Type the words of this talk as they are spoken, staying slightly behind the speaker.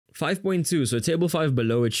5.2. So table 5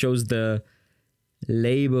 below, it shows the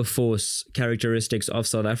labor force characteristics of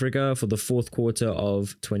South Africa for the fourth quarter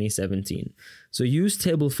of 2017. So use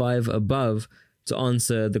table 5 above to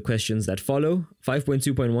answer the questions that follow.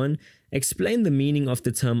 5.2.1, explain the meaning of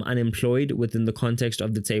the term unemployed within the context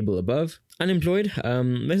of the table above. Unemployed,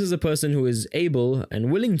 this is a person who is able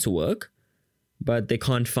and willing to work, but they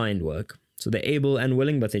can't find work. So they're able and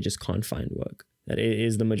willing, but they just can't find work. That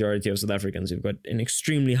is the majority of South Africans. We've got an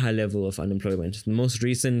extremely high level of unemployment. The most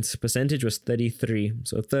recent percentage was 33.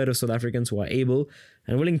 So a third of South Africans who are able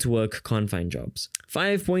and willing to work can't find jobs.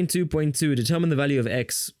 5.2.2, determine the value of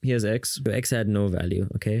X. Here's X. So X had no value,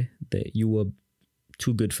 okay? You were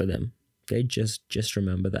too good for them, okay? Just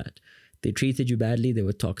remember that. They treated you badly. They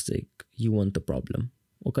were toxic. You want the problem,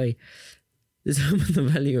 okay? Determine the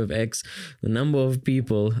value of X, the number of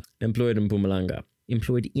people employed in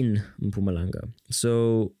Mpumalanga.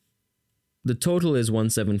 So the total is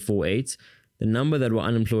 1748. The number that were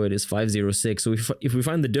unemployed is 506. So if we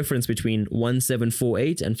find the difference between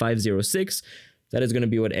 1748 and 506, that is going to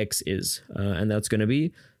be what X is. And that's going to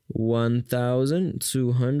be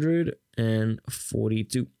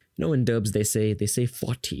 1242. You know, in Dubs, they say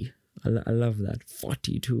 40. I love that.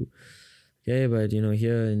 42. Yeah, but you know,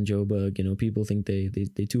 here in Joburg, you know, people think they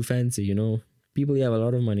too fancy, you know. People have a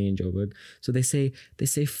lot of money in Joburg. So they say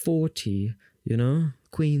 40, you know,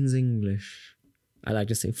 Queen's English. I like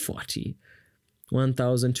to say 40.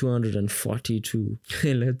 1242.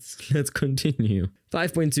 Let's continue.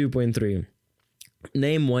 5.2.3.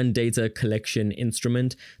 Name one data collection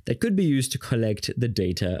instrument that could be used to collect the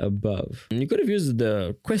data above. You could have used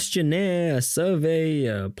the questionnaire, a survey,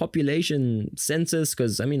 a population census,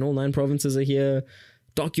 because I mean all 9 provinces are here.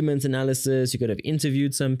 Document analysis, you could have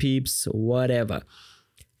interviewed some peeps, whatever.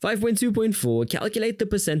 5.2.4, calculate the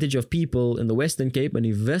percentage of people in the Western Cape and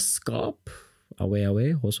Weskaap.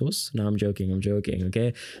 Away, horse. No, I'm joking,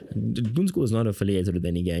 okay? Goon School is not affiliated with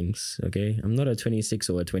any gangs, okay? I'm not a 26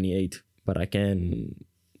 or a 28, but I can,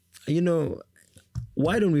 you know,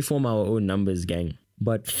 why don't we form our own numbers gang?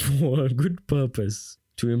 But for a good purpose,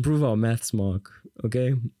 to improve our maths mark,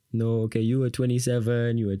 okay? No, okay, you were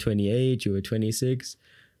 27, you were 28, you were 26.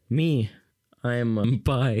 Me, I am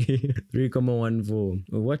pi,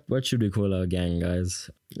 3.14. What should we call our gang, guys?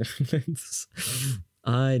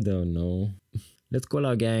 I don't know. Let's call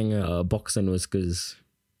our gang Box and Whiskers,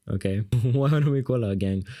 okay? Why don't we call our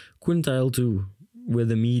gang Quintile 2? We're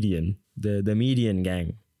the median, the median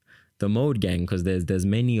gang. The mode gang, because there's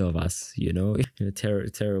many of us, you know.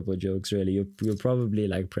 Terrible jokes, really. You're probably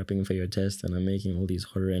like prepping for your test and I'm making all these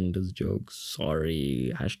horrendous jokes.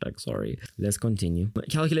 Sorry. #sorry. Let's continue.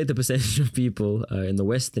 Calculate the percentage of people in the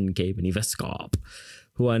Western Cape and Weskaap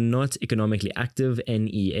who are not economically active,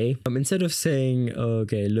 NEA. Instead of saying,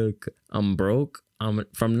 okay, look, I'm broke,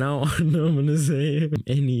 from now on, I'm going to say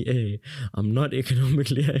NEA. I'm not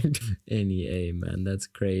economically active. NEA, man, that's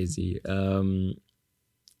crazy.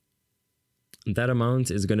 That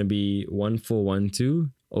amount is going to be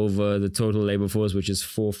 1412 over the total labor force, which is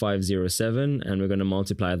 4507, and we're going to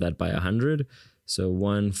multiply that by 100. So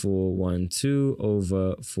 1412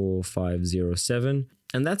 over 4507,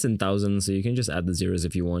 and that's in thousands, so you can just add the zeros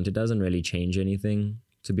if you want. It doesn't really change anything,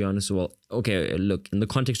 to be honest. Well, okay, look, in the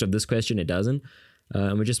context of this question, it doesn't.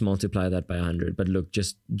 And we just multiply that by 100. But look,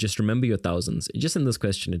 just remember your thousands. Just in this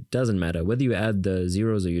question, it doesn't matter whether you add the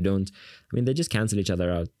zeros or you don't. I mean, they just cancel each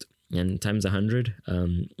other out. And times 100,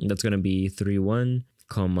 that's going to be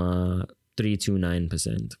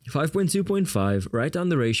 31.329%. 5.2.5, write down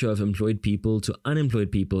the ratio of employed people to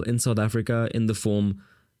unemployed people in South Africa in the form ...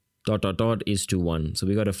 is to 1. So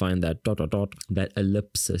we got to find that ... that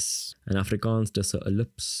ellipsis. In Afrikaans, dis 'n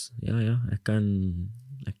ellips. Ja, ek kan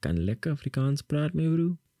lekker Afrikaans praat, my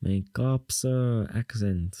bro. My Kaapse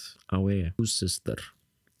accent. Away. Koe sister.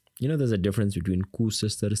 You know there's a difference between Koe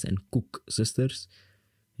sisters and Koek sisters?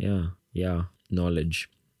 Yeah, knowledge.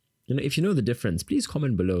 You know, if you know the difference, please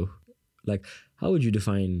comment below. Like, how would you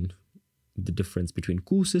define the difference between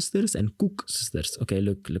Koe sisters and Koek sisters? Okay,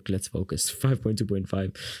 look, let's focus.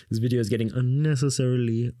 5.2.5. This video is getting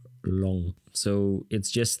unnecessarily long. So it's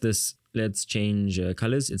just this, let's change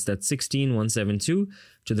colors. It's that 16172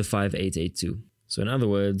 to the 5882. So in other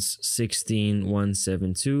words,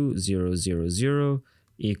 16172,000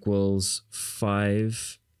 equals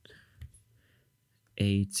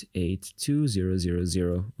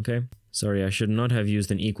 5,882,000. Okay, sorry, I should not have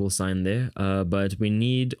used an equal sign there, but we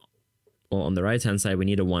need, or on the right hand side, we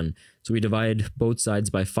need a 1. So we divide both sides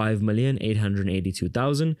by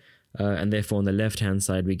 5,882,000, and therefore on the left hand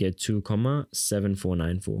side we get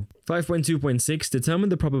 2,7494. 5.2.6, determine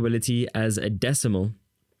the probability as a decimal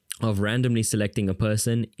of randomly selecting a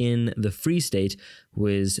person in the Free State who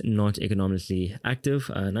is not economically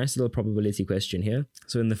active. A nice little probability question here.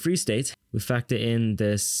 So in the Free State, we factor in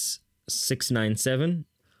this 697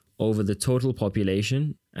 over the total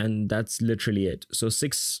population, and that's literally it. So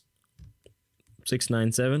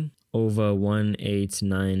 697 over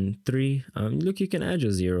 1893. Look, you can add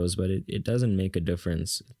your zeros, but it doesn't make a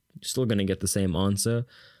difference. You're still going to get the same answer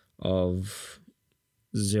of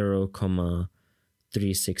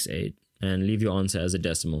 0.368, and leave your answer as a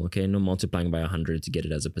decimal. Okay, no multiplying by 100 to get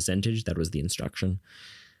it as a percentage. That was the instruction.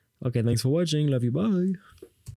 Okay, thanks for watching. Love you. Bye.